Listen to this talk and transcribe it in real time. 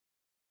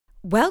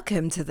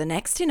Welcome to the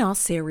next in our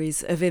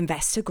series of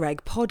Investor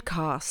Greg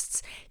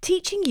podcasts,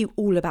 teaching you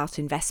all about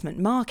investment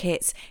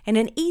markets in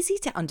an easy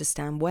to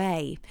understand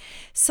way.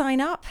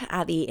 Sign up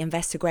at the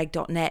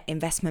investorgreg.net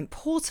investment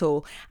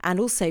portal and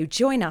also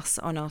join us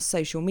on our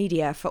social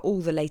media for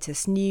all the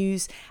latest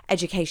news,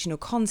 educational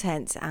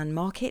content and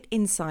market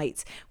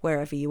insights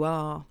wherever you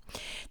are.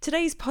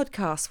 Today's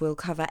podcast will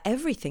cover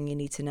everything you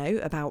need to know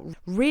about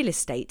real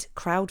estate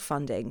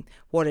crowdfunding,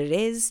 what it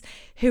is,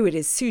 who it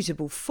is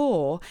suitable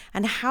for,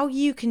 and how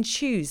you can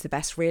choose the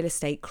best real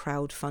estate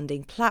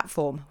crowdfunding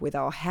platform with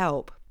our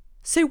help.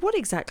 So what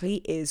exactly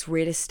is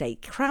real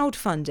estate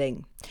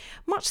crowdfunding?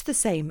 Much the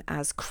same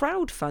as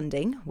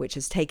crowdfunding, which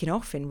has taken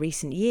off in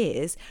recent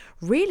years,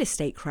 real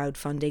estate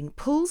crowdfunding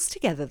pulls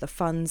together the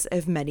funds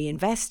of many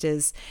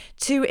investors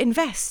to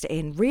invest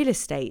in real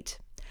estate.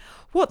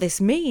 What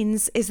this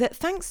means is that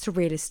thanks to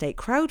real estate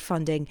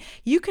crowdfunding,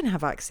 you can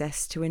have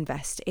access to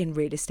invest in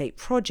real estate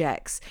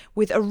projects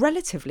with a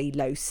relatively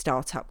low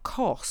startup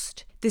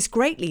cost. This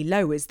greatly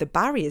lowers the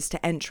barriers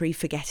to entry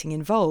for getting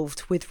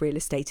involved with real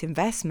estate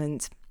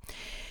investment.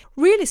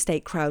 Real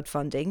estate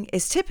crowdfunding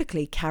is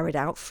typically carried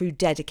out through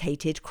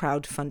dedicated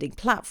crowdfunding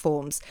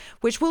platforms,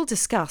 which we'll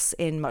discuss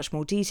in much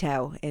more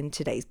detail in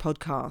today's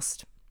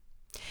podcast.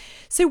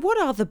 So what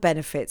are the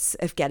benefits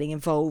of getting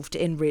involved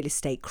in real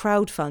estate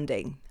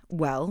crowdfunding?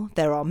 Well,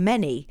 there are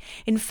many.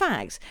 In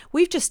fact,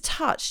 we've just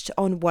touched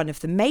on one of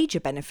the major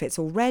benefits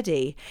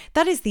already.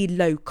 That is the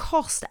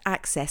low-cost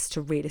access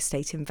to real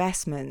estate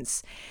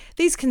investments.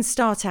 These can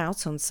start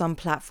out on some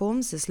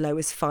platforms as low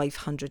as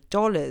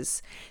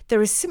 $500.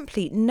 There is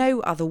simply no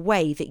other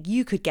way that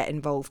you could get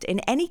involved in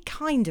any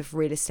kind of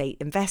real estate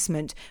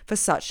investment for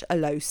such a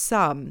low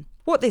sum.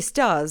 What this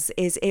does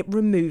is it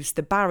removes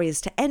the barriers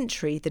to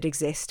entry that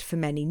exist for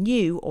many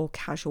new or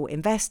casual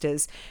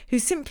investors who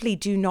simply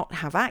do not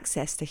have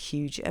access to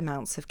huge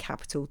amounts of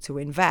capital to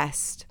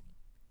invest.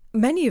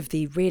 Many of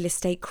the real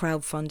estate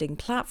crowdfunding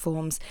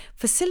platforms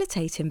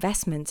facilitate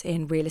investment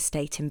in real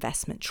estate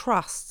investment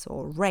trusts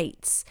or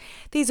REITs.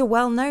 These are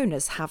well known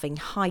as having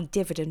high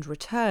dividend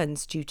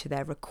returns due to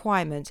their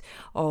requirement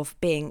of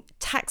being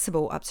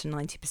taxable up to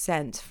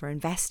 90% for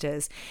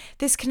investors.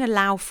 This can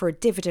allow for a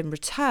dividend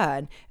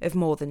return of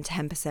more than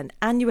 10%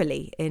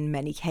 annually in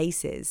many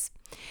cases.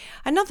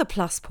 Another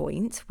plus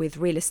point with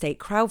real estate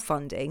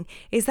crowdfunding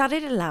is that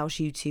it allows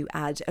you to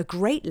add a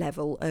great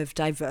level of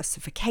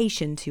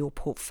diversification to your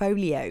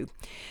portfolio.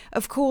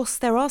 Of course,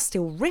 there are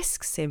still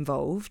risks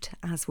involved,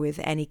 as with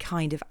any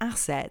kind of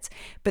asset,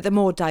 but the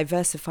more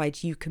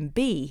diversified you can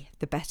be,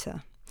 the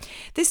better.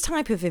 This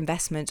type of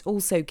investment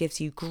also gives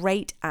you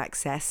great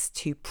access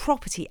to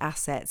property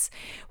assets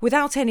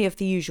without any of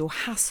the usual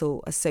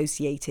hassle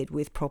associated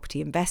with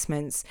property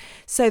investments,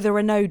 so there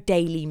are no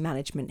daily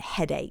management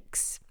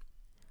headaches.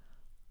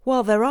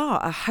 While there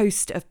are a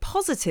host of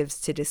positives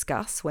to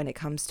discuss when it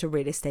comes to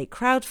real estate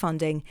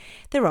crowdfunding,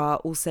 there are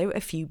also a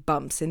few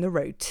bumps in the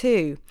road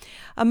too.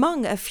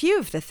 Among a few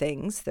of the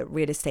things that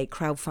real estate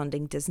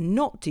crowdfunding does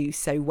not do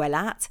so well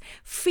at,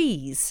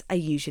 fees are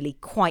usually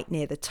quite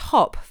near the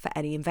top for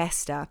any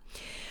investor.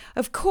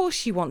 Of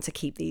course, you want to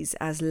keep these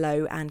as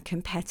low and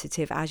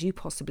competitive as you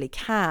possibly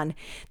can.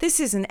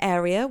 This is an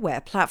area where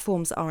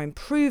platforms are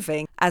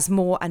improving as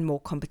more and more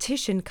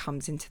competition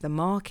comes into the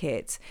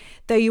market,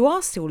 though you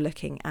are still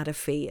looking at a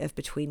fee of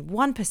between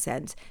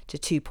 1% to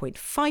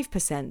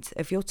 2.5%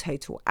 of your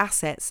total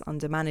assets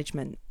under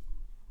management.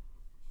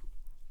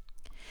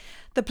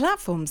 The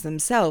platforms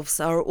themselves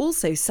are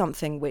also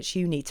something which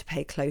you need to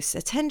pay close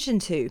attention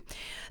to.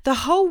 The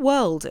whole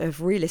world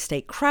of real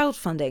estate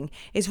crowdfunding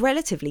is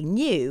relatively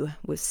new,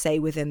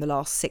 within the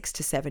last 6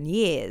 to 7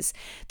 years.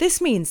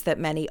 This means that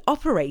many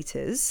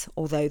operators,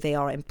 although they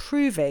are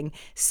improving,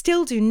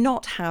 still do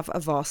not have a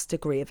vast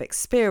degree of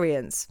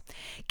experience.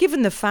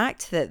 Given the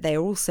fact that they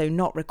are also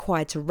not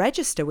required to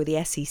register with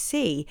the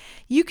SEC,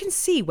 you can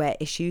see where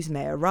issues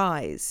may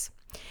arise.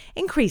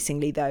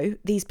 Increasingly, though,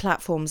 these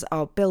platforms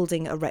are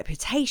building a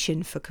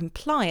reputation for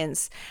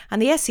compliance, and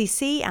the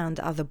SEC and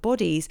other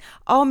bodies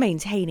are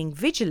maintaining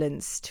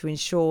vigilance to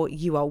ensure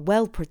you are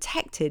well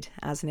protected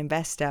as an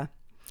investor.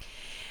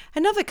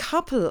 Another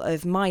couple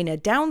of minor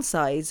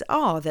downsides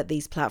are that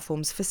these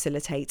platforms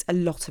facilitate a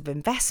lot of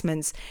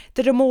investments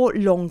that are more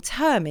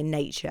long-term in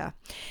nature.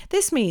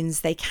 This means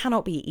they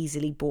cannot be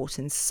easily bought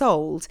and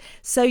sold,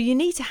 so you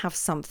need to have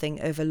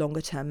something of a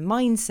longer-term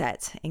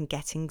mindset in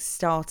getting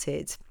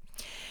started.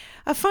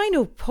 A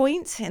final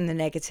point in the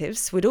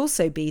negatives would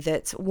also be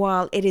that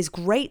while it is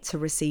great to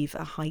receive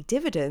a high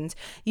dividend,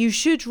 you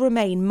should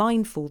remain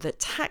mindful that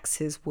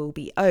taxes will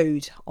be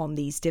owed on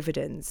these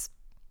dividends.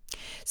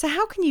 So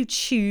how can you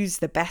choose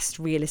the best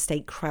real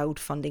estate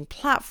crowdfunding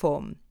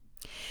platform?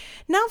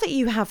 Now that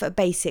you have a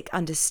basic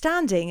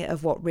understanding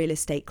of what real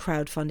estate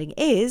crowdfunding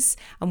is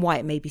and why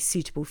it may be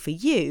suitable for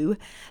you,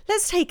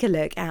 let's take a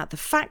look at the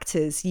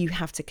factors you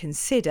have to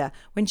consider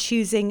when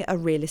choosing a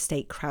real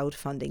estate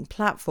crowdfunding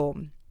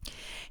platform.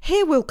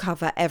 Here we'll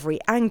cover every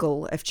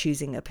angle of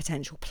choosing a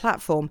potential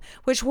platform,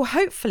 which will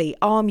hopefully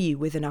arm you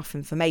with enough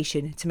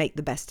information to make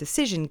the best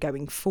decision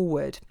going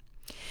forward.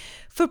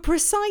 For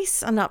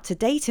precise and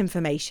up-to-date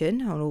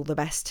information on all the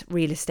best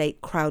real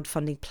estate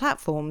crowdfunding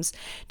platforms,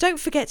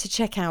 don't forget to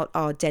check out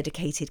our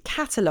dedicated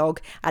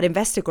catalogue at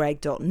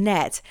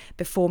investorgreg.net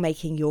before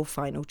making your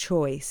final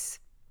choice.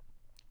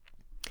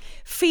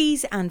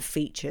 Fees and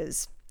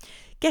features.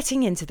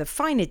 Getting into the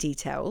finer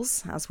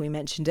details, as we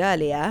mentioned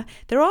earlier,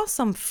 there are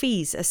some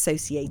fees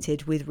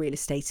associated with real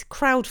estate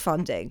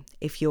crowdfunding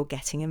if you're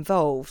getting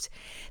involved.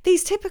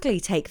 These typically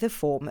take the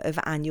form of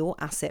annual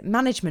asset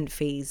management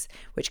fees,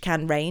 which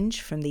can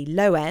range from the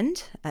low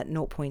end at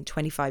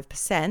 0.25%,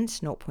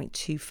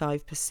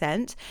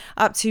 0.25%,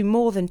 up to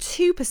more than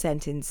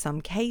 2% in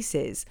some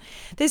cases.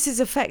 This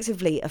is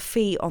effectively a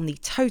fee on the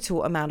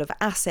total amount of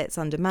assets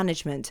under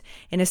management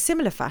in a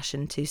similar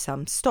fashion to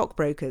some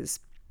stockbrokers.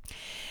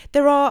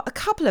 There are a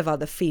couple of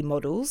other fee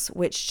models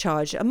which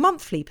charge a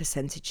monthly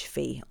percentage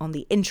fee on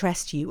the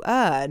interest you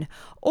earn,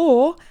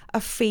 or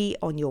a fee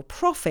on your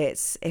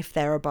profits if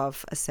they're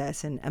above a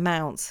certain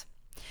amount.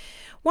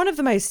 One of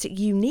the most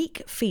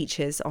unique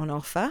features on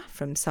offer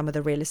from some of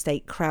the real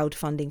estate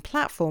crowdfunding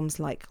platforms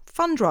like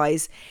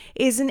Fundrise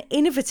is an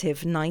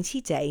innovative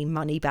 90-day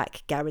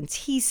money-back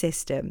guarantee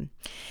system.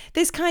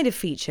 This kind of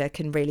feature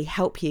can really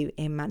help you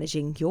in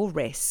managing your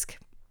risk.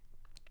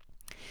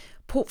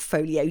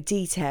 Portfolio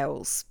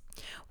details.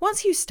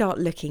 Once you start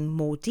looking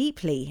more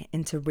deeply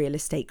into real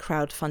estate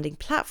crowdfunding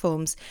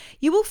platforms,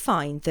 you will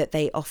find that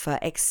they offer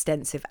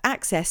extensive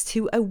access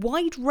to a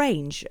wide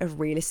range of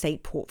real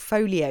estate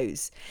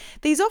portfolios.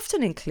 These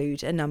often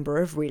include a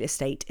number of real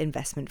estate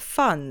investment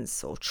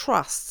funds or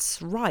trusts,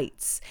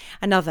 REITs,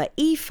 and other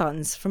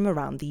e-funds from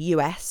around the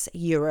US,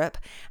 Europe,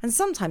 and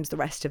sometimes the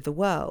rest of the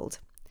world.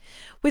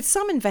 With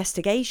some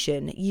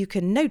investigation, you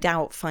can no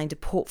doubt find a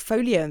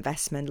portfolio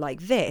investment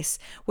like this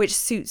which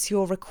suits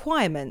your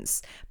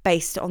requirements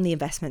based on the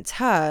investment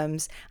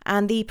terms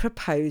and the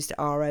proposed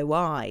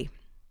ROI.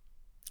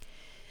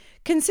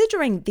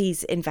 Considering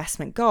these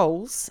investment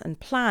goals and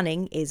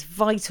planning is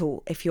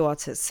vital if you are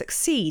to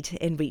succeed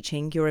in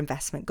reaching your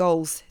investment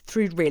goals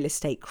through real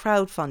estate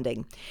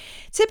crowdfunding.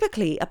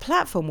 Typically, a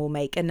platform will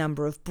make a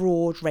number of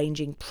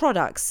broad-ranging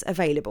products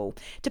available,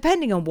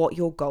 depending on what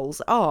your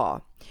goals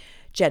are.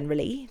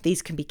 Generally,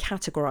 these can be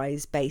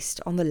categorized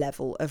based on the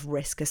level of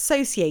risk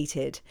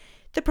associated,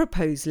 the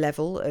proposed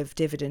level of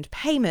dividend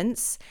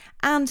payments,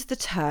 and the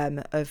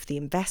term of the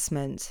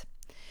investment.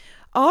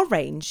 Our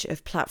range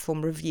of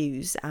platform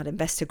reviews at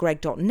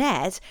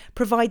investorgreg.net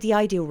provide the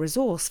ideal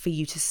resource for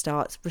you to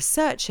start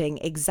researching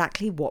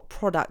exactly what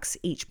products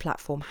each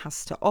platform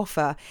has to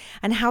offer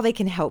and how they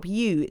can help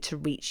you to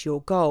reach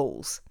your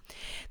goals.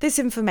 This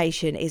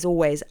information is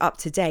always up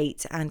to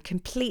date and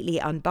completely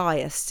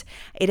unbiased.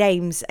 It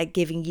aims at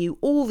giving you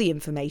all the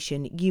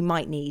information you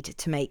might need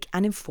to make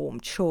an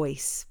informed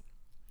choice.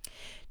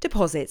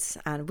 Deposits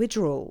and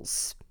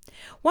withdrawals.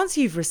 Once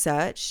you've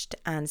researched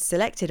and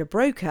selected a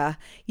broker,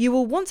 you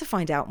will want to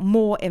find out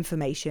more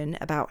information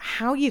about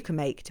how you can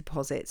make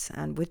deposits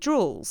and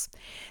withdrawals.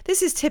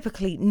 This is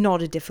typically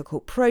not a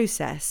difficult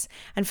process,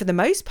 and for the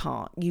most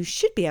part, you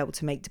should be able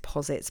to make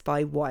deposits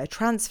by wire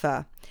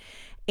transfer.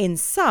 In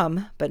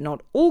some, but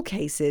not all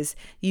cases,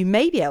 you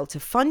may be able to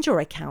fund your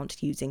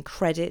account using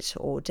credit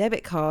or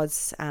debit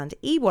cards and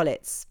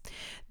e-wallets,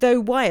 though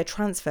wire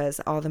transfers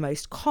are the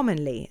most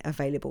commonly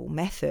available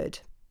method.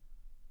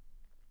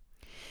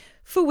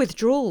 For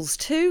withdrawals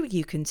too,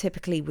 you can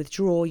typically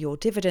withdraw your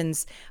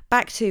dividends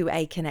back to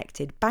a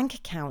connected bank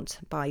account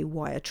by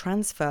wire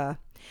transfer.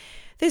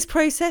 This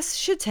process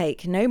should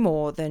take no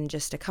more than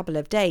just a couple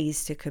of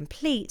days to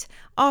complete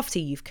after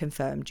you've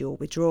confirmed your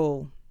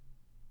withdrawal.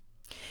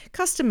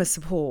 Customer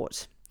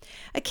support.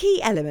 A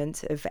key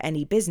element of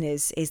any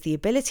business is the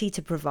ability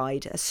to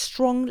provide a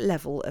strong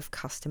level of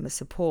customer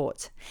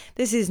support.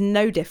 This is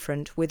no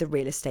different with a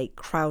real estate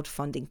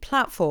crowdfunding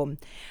platform,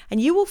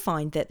 and you will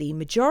find that the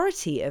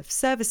majority of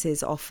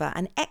services offer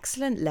an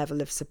excellent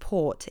level of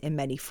support in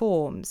many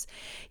forms.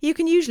 You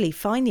can usually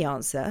find the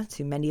answer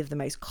to many of the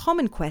most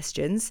common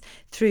questions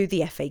through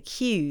the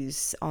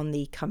FAQs on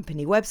the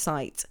company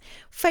website.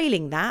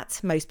 Failing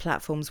that, most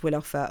platforms will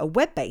offer a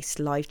web-based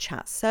live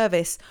chat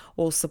service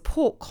or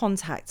support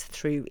contact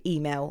through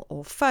email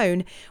or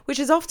phone, which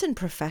is often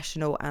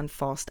professional and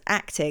fast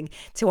acting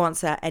to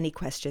answer any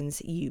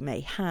questions you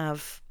may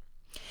have.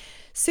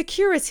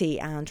 Security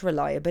and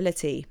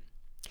reliability.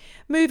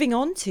 Moving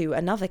on to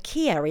another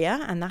key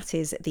area, and that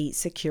is the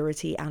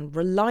security and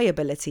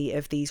reliability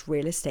of these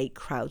real estate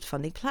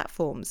crowdfunding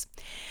platforms.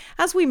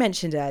 As we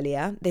mentioned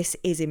earlier, this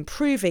is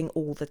improving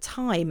all the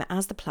time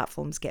as the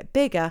platforms get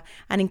bigger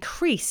and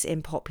increase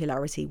in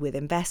popularity with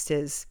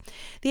investors.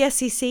 The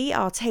SEC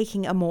are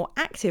taking a more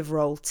active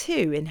role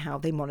too in how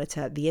they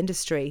monitor the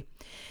industry.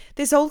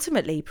 This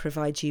ultimately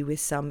provides you with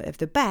some of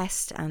the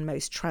best and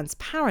most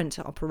transparent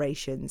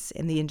operations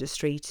in the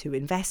industry to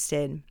invest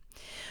in.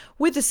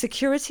 With the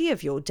security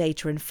of your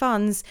data and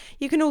funds,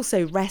 you can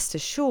also rest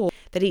assured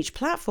that each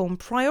platform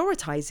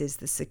prioritizes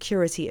the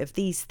security of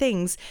these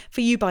things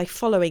for you by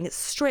following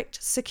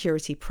strict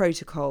security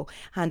protocol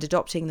and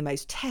adopting the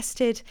most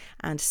tested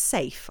and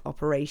safe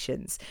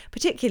operations,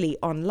 particularly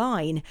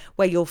online,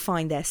 where you'll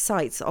find their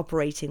sites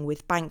operating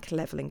with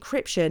bank-level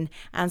encryption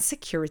and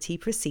security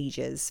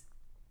procedures.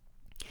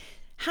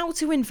 How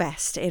to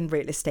invest in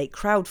real estate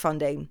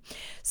crowdfunding.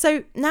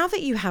 So now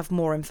that you have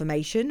more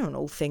information on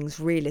all things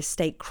real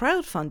estate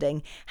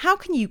crowdfunding, how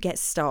can you get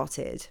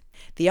started?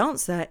 The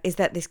answer is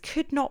that this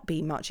could not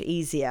be much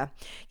easier.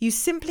 You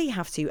simply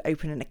have to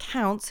open an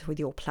account with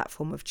your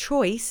platform of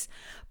choice,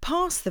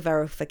 pass the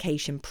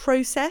verification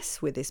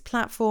process with this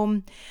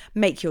platform,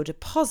 make your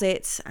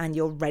deposits, and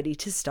you're ready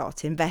to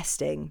start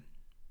investing.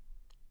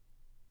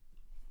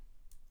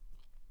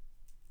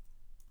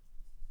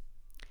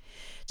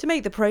 To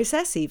make the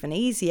process even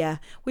easier,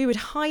 we would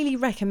highly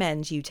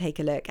recommend you take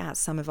a look at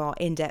some of our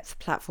in-depth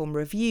platform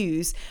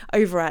reviews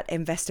over at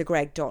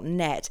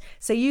investorgreg.net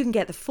so you can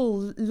get the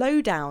full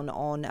lowdown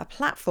on a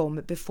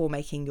platform before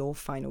making your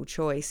final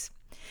choice.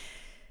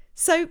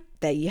 So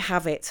there you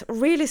have it.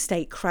 Real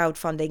estate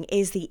crowdfunding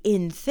is the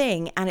in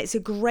thing, and it's a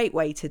great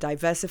way to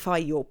diversify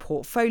your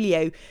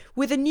portfolio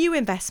with a new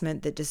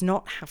investment that does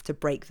not have to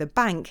break the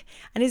bank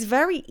and is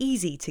very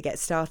easy to get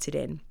started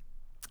in.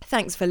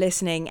 Thanks for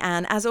listening,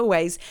 and as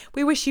always,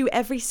 we wish you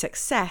every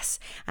success.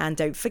 And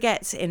don't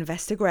forget,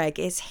 Investor Greg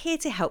is here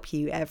to help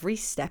you every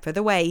step of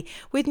the way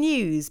with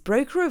news,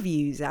 broker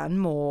reviews, and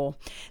more.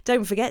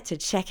 Don't forget to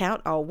check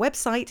out our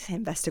website,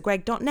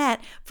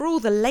 investorgreg.net, for all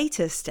the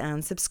latest,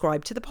 and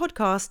subscribe to the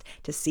podcast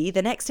to see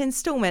the next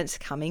installment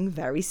coming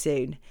very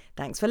soon.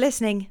 Thanks for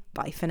listening.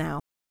 Bye for now.